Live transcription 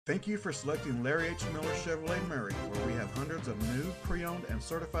Thank you for selecting Larry H. Miller Chevrolet Murray, where we have hundreds of new, pre-owned, and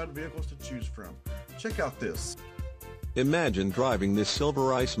certified vehicles to choose from. Check out this. Imagine driving this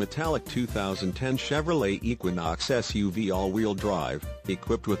silver ice metallic 2010 Chevrolet Equinox SUV all-wheel drive,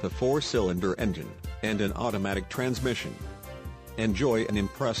 equipped with a 4-cylinder engine and an automatic transmission. Enjoy an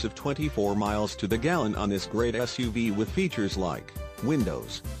impressive 24 miles to the gallon on this great SUV with features like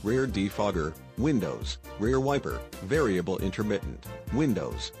windows, rear defogger, windows, rear wiper, variable intermittent,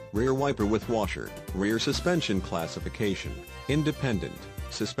 windows, rear wiper with washer, rear suspension classification, independent,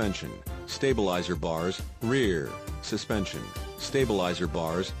 suspension, stabilizer bars, rear, suspension, stabilizer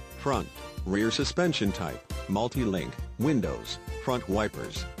bars, front, rear suspension type, multi-link, windows, front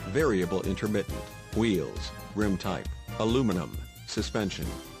wipers, variable intermittent, wheels, rim type, aluminum, suspension,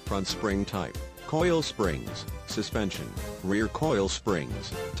 front spring type, coil springs, suspension, rear coil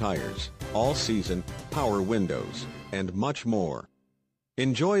springs, tires, all-season, power windows, and much more.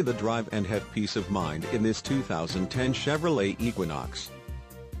 Enjoy the drive and have peace of mind in this 2010 Chevrolet Equinox.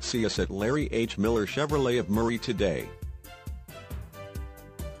 See us at Larry H. Miller Chevrolet of Murray today.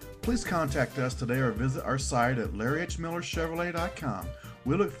 Please contact us today or visit our site at larryhmillerchevrolet.com.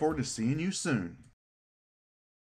 We look forward to seeing you soon.